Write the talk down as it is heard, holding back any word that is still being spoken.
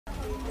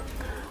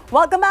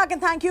Welcome back and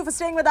thank you for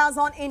staying with us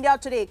on India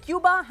Today.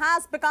 Cuba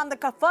has become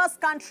the first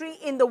country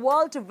in the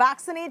world to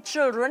vaccinate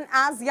children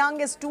as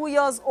young as 2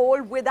 years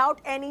old without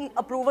any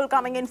approval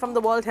coming in from the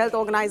World Health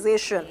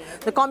Organization.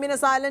 The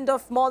communist island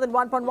of more than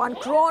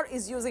 1.1 crore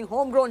is using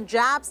homegrown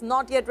jabs,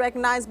 not yet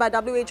recognized by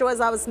WHO,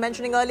 as I was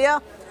mentioning earlier.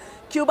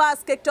 Cuba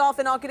has kicked off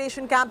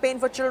inoculation campaign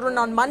for children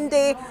on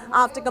Monday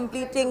after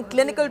completing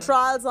clinical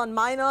trials on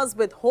minors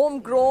with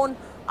homegrown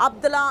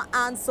Abdala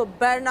and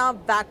Soberna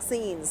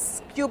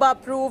vaccines. Cuba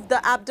approved the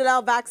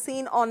Abdala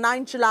vaccine on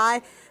 9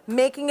 July,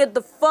 making it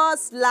the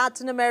first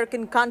Latin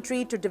American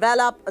country to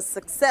develop a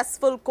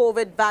successful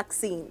COVID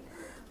vaccine.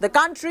 The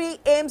country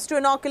aims to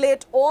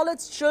inoculate all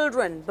its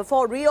children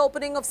before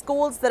reopening of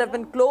schools that have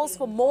been closed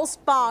for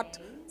most part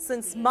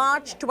since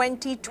March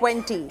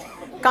 2020.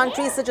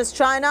 Countries such as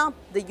China,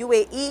 the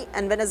UAE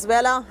and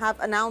Venezuela have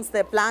announced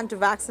their plan to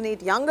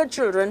vaccinate younger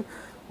children,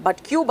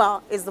 but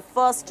Cuba is the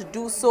first to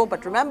do so.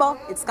 But remember,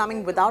 it's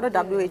coming without a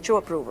WHO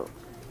approval.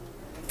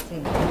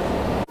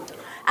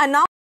 And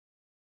now